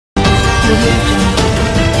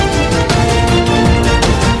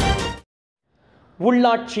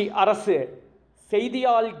உள்ளாட்சி அரசு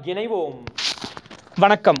செய்தியால் இணைவோம்.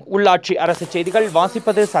 வணக்கம். உள்ளாட்சி அரசு செய்திகள்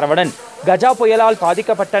வாசிப்பது சரவணன். கஜா புயலால்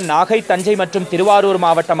பாதிக்கப்பட்ட நாகை, தஞ்சை மற்றும் திருவாரூர்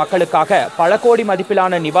மாவட்ட மக்களுக்காக பல கோடி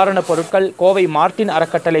மதிப்பிலான நிவாரணப் பொருட்கள் கோவை மார்டின்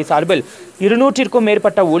அறக்கட்டளை சார்பில் 200க்கும்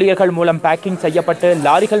மேற்பட்ட ஊழியர்கள் மூலம் பேக்கிங் செய்யப்பட்டு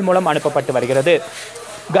லாரிகள் மூலம் அனுப்பப்பட்டு வருகிறது.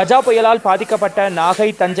 கஜா புயலால் பாதிக்கப்பட்ட நாகை,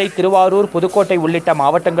 தஞ்சை, திருவாரூர், புதுக்கோட்டை உள்ளிட்ட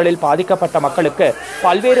மாவட்டங்களில் பாதிக்கப்பட்ட மக்களுக்கு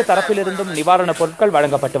பல்வேறு தரப்பிலிருந்தும் நிவாரணப் பொருட்கள்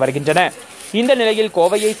வழங்கப்பட்டு வருகின்றன. இந்த நிலையில்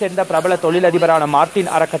கோவையை சேர்ந்த பிரபல தொழிலதிபரான மார்டின்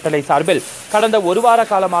அறக்கட்டளை சார்பில் கடந்த ஒரு வார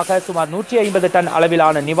காலமாக சுமார் 150 டன்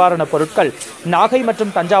அளவிலான நிவாரணப் பொருட்கள் நாகை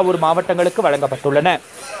மற்றும் தஞ்சாவூர் மாவட்டங்களுக்கு வழங்கப்பட்டுள்ளன.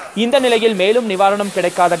 இந்த நிலையில் மேலும் நிவாரணம்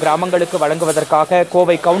கிடைக்காத கிராமங்களுக்கு வழங்குவதற்காக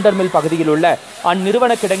கோவை கவுண்டர் மில் பகுதியில் உள்ள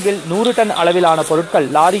அந்நிறுவன கிடங்கில் 100 டன் அளவிலான பொருட்கள்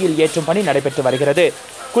லாரியில் ஏற்றும் பணி நடைபெற்று வருகிறது.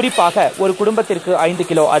 குறிப்பாக ஒரு குடும்பத்திற்கு 5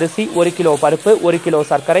 கிலோ அரிசி, 1 கிலோ பருப்பு, 1 கிலோ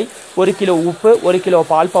சர்க்கரை, 1 கிலோ உப்பு, 1 கிலோ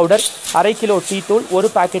பால் பவுடர், அரை கிலோ டீ தூள்,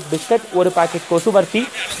 1 பாக்கெட் பிஸ்கட், 1 பாக்கெட் கொசுவர்த்தி,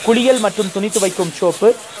 குளியல் மற்றும் துணி துவைக்கும்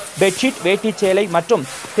சோப்பு, பெட்ஷீட், வேட்டி சேலை மற்றும்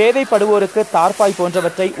தேவைப்படுவோருக்கு தார்பாய்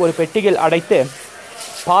போன்றவற்றை ஒரு பெட்டியில் அடைத்து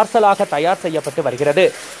பார்சலாக தயார் செய்யப்பட்டு வருகிறது.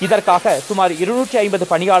 இதற்காக சுமார் 250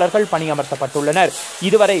 பணியாளர்கள் பணியமர்த்தப்பட்டுள்ளனர்.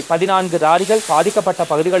 இதுவரை 14 லாரிகள் பாதிக்கப்பட்ட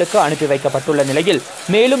பகுதிகளுக்கு அனுப்பி வைக்கப்பட்டுள்ள நிலையில்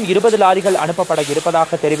மேலும் 20 லாரிகள் அனுப்பப்பட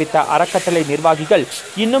இருப்பதாக தெரிவித்த அறக்கட்டளை நிர்வாகிகள்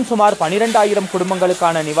இன்னும் சுமார் 12,000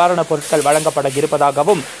 குடும்பங்களுக்கான நிவாரணப் பொருட்கள் வழங்கப்பட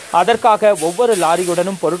இருப்பதாகவும் அதற்காக ஒவ்வொரு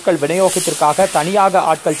லாரியுடனும் பொருட்கள் விநியோகத்திற்காக தனியாக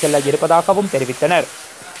ஆட்கள் செல்ல இருப்பதாகவும் தெரிவித்தனர்.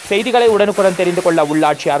 செய்திகளை உடனுக்குடன் தெரிந்து கொள்ள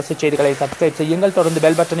உள்ளாட்சி அரசு செய்திகளை சப்ஸ்கிரைப் செய்யுங்கள். தொடர்ந்து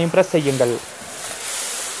பெல் பட்டனையும் பிரஸ் செய்யுங்கள்.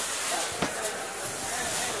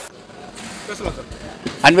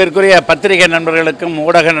 அன்பிற்குரிய பத்திரிகை நண்பர்களுக்கும்,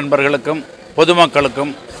 ஊடக நண்பர்களுக்கும்,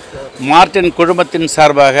 பொதுமக்களுக்கும் மார்டின் குழுமத்தின்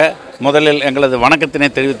சார்பாக முதலில் எங்களது வணக்கத்தினை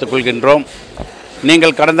தெரிவித்துக் கொள்கின்றோம்.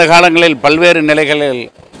 நீங்கள் கடந்த காலங்களில் பல்வேறு நிலைகளில்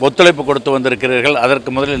ஒத்துழைப்பு கொடுத்து வந்திருக்கிறீர்கள்.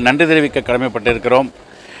 அதற்கு முதலில் நன்றி தெரிவிக்க கடமைப்பட்டிருக்கிறோம்.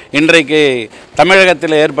 இன்றைக்கு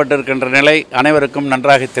தமிழகத்தில் ஏற்பட்டிருக்கின்ற நிலை அனைவருக்கும்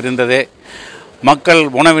நன்றாக தெரிந்ததே. மக்கள்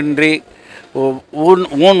உணவின்றி,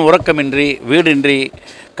 உறக்கமின்றி, வீடின்றி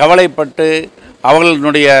கவலைப்பட்டு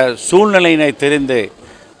அவர்களுடைய சூழ்நிலையினை தெரிந்து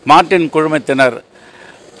மார்டின் குழுமத்தினர்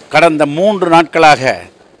கடந்த 3 நாட்களாக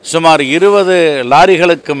சுமார் 20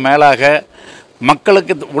 லாரிகளுக்கு மேலாக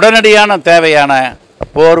மக்களுக்கு உடனடியான தேவையான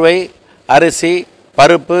போர்வை, அரிசி,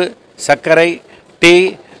 பருப்பு, சர்க்கரை, டீ,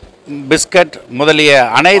 பிஸ்கட் முதலிய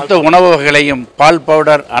அனைத்து உணவு வகைகளையும், பால்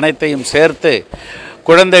பவுடர் அனைத்தையும் சேர்த்து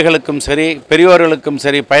குழந்தைகளுக்கும் சரி, பெரியோர்களுக்கும்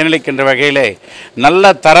சரி பயனளிக்கின்ற வகையிலே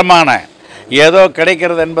நல்ல தரமான, ஏதோ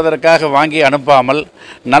கிடைக்கிறது என்பதற்காக வாங்கி அனுப்பாமல்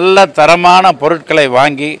நல்ல தரமான பொருட்களை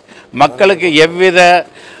வாங்கி மக்களுக்கு எவ்வித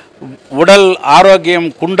உடல் ஆரோக்கியம்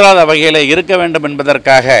குன்றாத வகையில் இருக்க வேண்டும்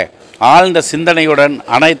என்பதற்காக ஆழ்ந்த சிந்தனையுடன்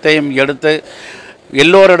அனைத்தையும் எடுத்து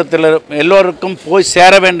எல்லோருக்கும் போய்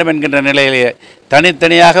சேர வேண்டும் என்கின்ற நிலையிலே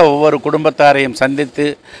தனித்தனியாக ஒவ்வொரு குடும்பத்தாரையும் சந்தித்து,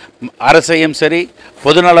 அரசையும் சரி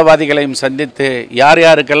பொதுநலவாதிகளையும் சந்தித்து யார்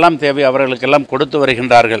யாருக்கெல்லாம் தேவை அவர்களுக்கெல்லாம் கொடுத்து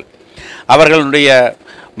வருகின்றார்கள். அவர்களுடைய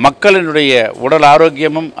மக்களினுடைய உடல்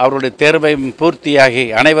ஆரோக்கியமும் அவருடைய தேர்வையும் பூர்த்தியாகி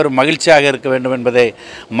அனைவரும் மகிழ்ச்சியாக இருக்க வேண்டும் என்பதே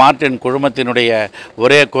மார்டின் குழுமத்தினுடைய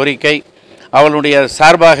ஒரே கோரிக்கை. அவர்களுடைய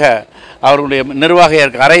சார்பாக அவர்களுடைய நிர்வாக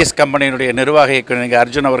அரைஸ் கம்பெனியினுடைய நிர்வாக இயக்குனர்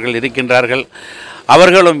அர்ஜுன் அவர்கள் இருக்கின்றார்கள்.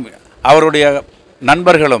 அவர்களும் அவருடைய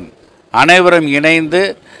நண்பர்களும் அனைவரும் இணைந்து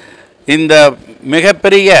இந்த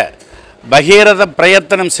மிகப்பெரிய பகீரத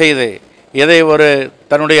பிரயத்தனம் செய்து இதை ஒரு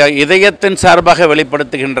தன்னுடைய இதயத்தின் சார்பாக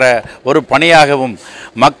வெளிப்படுத்துகின்ற ஒரு பணியாகவும்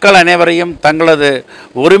மக்கள் அனைவரையும் தங்களது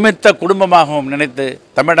ஒருமித்த குடும்பமாகவும் நினைத்து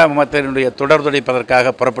தமிழக மக்களினுடைய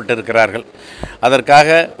தொடர்துடைப்பதற்காக புறப்பட்டிருக்கிறார்கள்.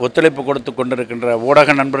 அதற்காக ஒத்துழைப்பு கொடுத்து கொண்டிருக்கின்ற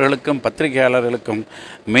ஊடக நண்பர்களுக்கும் பத்திரிகையாளர்களுக்கும்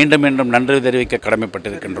மீண்டும் மீண்டும் நன்றி தெரிவிக்க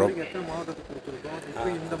கடமைப்பட்டிருக்கின்றோம்.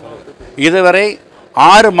 இதுவரை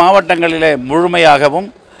 6 மாவட்டங்களிலே முழுமையாகவும்,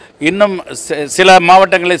 இன்னும் சில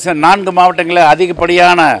மாவட்டங்களில் 4 மாவட்டங்களில்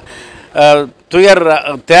அதிகப்படியான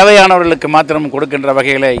தேவையானவர்களுக்கு மாத்திரம் கொடுக்கின்ற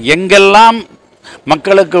வகையில் எங்கெல்லாம்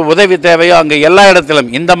மக்களுக்கு உதவி தேவையோ அங்கே எல்லா இடத்திலும்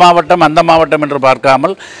இந்த மாவட்டம் அந்த மாவட்டம் என்று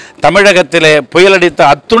பார்க்காமல் தமிழகத்திலே புயலடித்த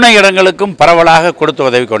அத்துணை இடங்களுக்கும் பரவலாக கொடுத்து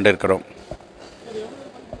உதவி கொண்டிருக்கிறோம்.